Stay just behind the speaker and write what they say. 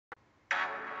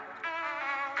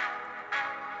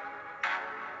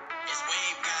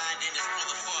in this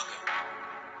motherfucker.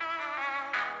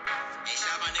 Hey,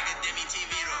 shout my nigga DEMEGODTV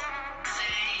though.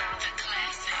 The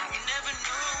classic. You never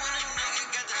know when a nigga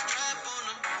got the strap on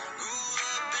him. Grew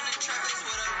up in the trap, that's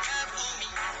what I rap on me.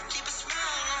 Keep a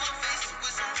smile on my face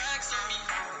with some racks on me.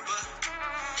 But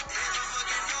they don't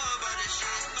fucking know about this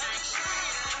shit. About this shit,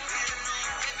 yeah. We don't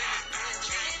know living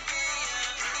this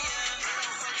bitch. They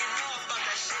don't fucking know about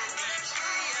that shit. That shit,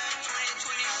 yeah.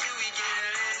 2020 shit, we get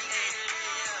it in. Hey,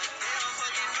 yeah. They don't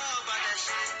fucking know about that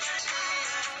shit. That shit,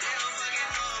 yeah. They don't fucking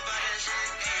know about that shit.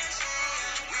 Hey,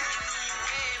 we the new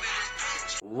wave in this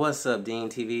bitch. What's up, Dean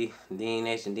TV, Dean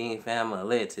Nation, Dean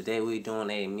family? Today we doing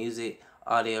a music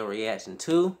audio reaction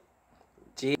to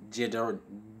JIDtranada.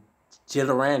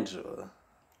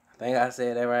 I think I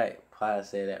said that right. Probably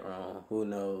said that wrong. Who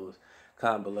knows?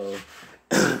 Comment below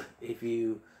if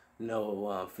you know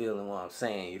what I'm feeling, what I'm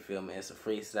saying. You feel me? It's a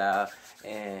freestyle,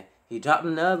 and he dropped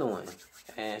another one.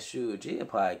 And shoot, Jid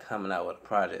probably coming out with a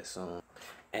project soon.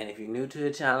 And if you're new to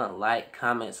the channel, like,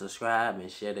 comment, subscribe,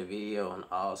 and share the video on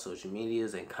all social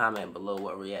medias. And comment below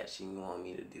what reaction you want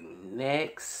me to do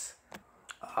next.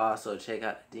 Also, check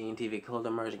out the Dean TV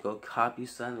clothing merch. Go copy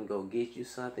something, go get you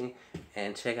something.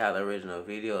 And check out the original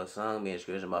video or song in the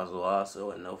description box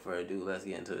also. And no further ado, let's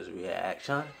get into this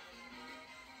reaction.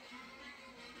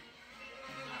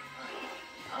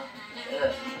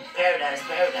 Paradise,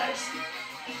 paradise.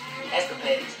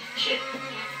 Escapades, shit.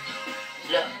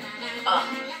 Look,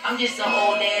 I'm just some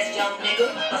old ass young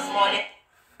nigga, a smart ass.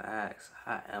 Facts.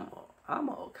 I'm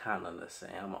a kind of the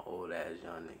same. I'm an old ass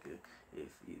young nigga, if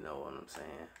you know what I'm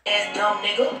saying. Ass dumb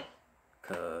nigga.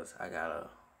 Cause I'm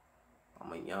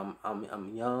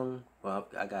young,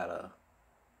 but I got a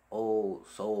old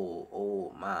soul,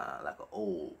 old mind, like an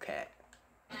old cat.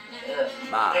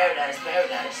 Paradise,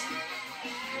 paradise.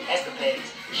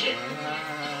 Escapades, shit.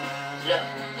 Look,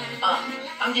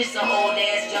 I'm just some old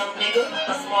ass young nigga,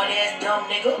 a smart ass dumb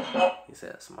nigga. He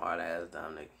said smart ass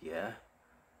dumb nigga, yeah.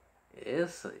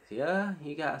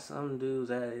 He got some dudes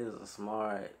that's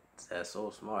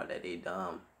so smart that they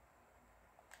dumb.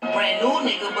 Brand new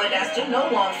nigga, but I still know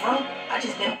where I'm from. I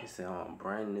just been. He said I'm a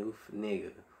brand new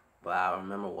nigga, but I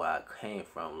remember where I came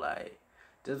from. Like,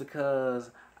 just because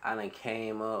I done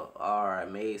came up or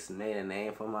made a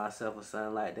name for myself or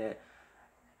something like that,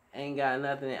 ain't got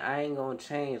nothing. I ain't gonna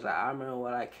change. Like, I remember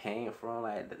where I came from.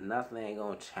 Like, nothing ain't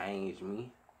gonna change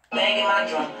me. Banging my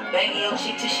drum, banging your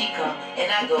chick till she come, and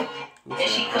I go, and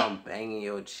she come. I'm banging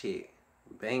your chick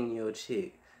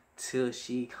till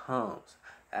she comes.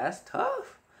 That's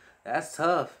tough. That's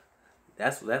tough.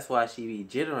 That's why she be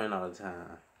jittering all the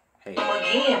time. Hey.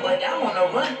 Again, but I'm on the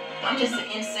run. I'm just an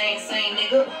insane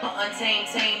nigga, an untamed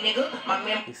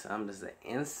nigga. He said I'm just an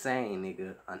insane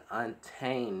nigga, an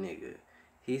untamed nigga.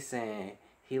 He's saying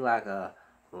he like a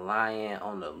lion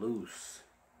on the loose.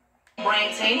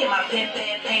 Brain tainted, my pen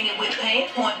painted with pain,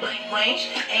 point blank range,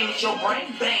 aim at your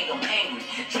brain, bang, I'm angry.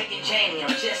 Drinking Jamie, I'm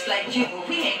just like you, but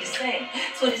we ain't the same.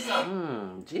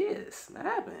 20-something. Jid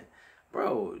snapping.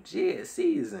 Bro, Jid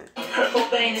season. Hurt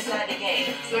Cobain inside the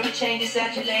game. Swerve change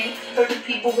inside your lane. Heard the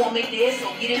people want me dead, so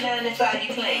get it 9 and 5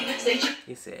 you claim.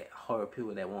 He said, hard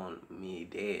people that want me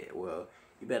dead. Well,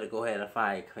 you better go ahead and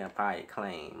file your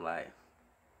claim. Like,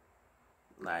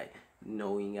 you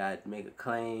know, when you gotta make a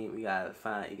claim, you gotta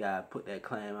put that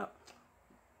claim up.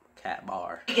 Cat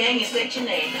bar. Gang and state your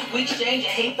name. We exchange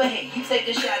hate for hate. You take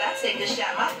a shot, I take a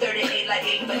shot. My 38 like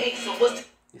 8 for 8. So what's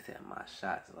He said my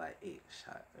shots like 8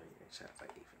 shots, 38 shots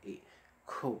like 8 for 8.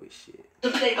 Cool as shit. the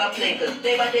play by play, cause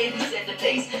day by day we set the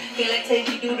pace. Feel like tape,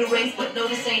 we do the race, but no,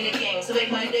 this ain't the game. So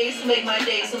make my day, so make my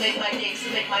day, so make my day,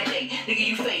 so make my day. Nigga,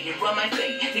 you faded, run my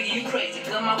fade. Nigga, you crazy,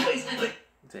 gun my waist. Look.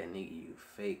 He said, nigga, you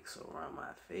fake, so run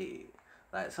my fade.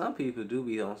 Like, some people do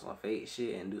be on some fake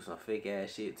shit and do some fake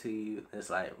ass shit to you. It's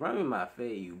like, run me my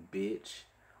fade, you bitch.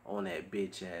 On that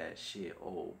bitch ass shit,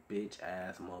 old bitch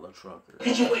ass mother trucker.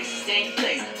 Hit your waist, stay in your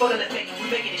place. Fuck on the fake, we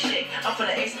making it shake. I'm from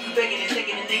the X, we begging and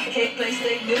taking a nigga cake, play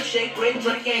steak, milkshake, grape,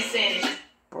 drink, ain't saying it.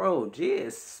 Bro, Jid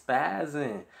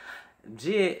spazzing.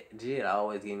 Jid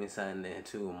always give me something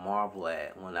to marvel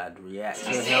at when I react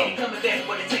to him. Coming back,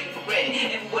 what they taking for granted.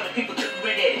 And what the people took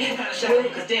granted at it. Kinda shot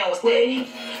because damn was steady.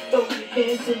 Throw your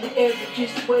hands in the air and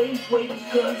just wave. Wave your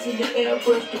guns in the air,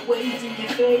 brush the waves in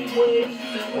your fade.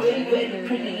 Wave at the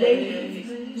pretty ladies.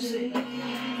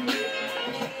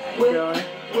 Wave,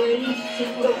 throw your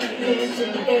hands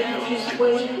in the air and just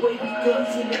wave. Wave your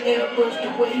guns in the air, brush the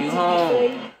waves in your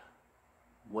fade.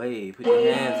 Wave, put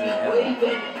your hands in the air. Wave at the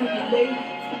pretty ladies.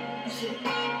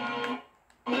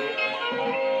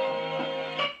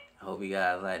 I hope you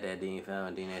guys like that, Dean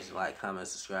family. Dean Nation, like, comment,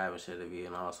 subscribe, and share the video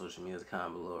on all social media.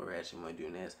 Comment below what reaction you want to do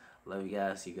next. Love you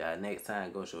guys. See you guys next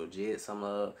time. Go show Jid some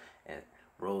love and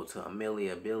roll to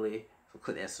Amelia Billy. So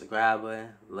click that subscribe button.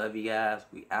 Love you guys.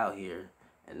 We out here.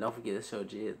 And don't forget to show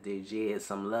Jid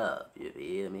some love. You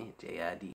feel me? JID.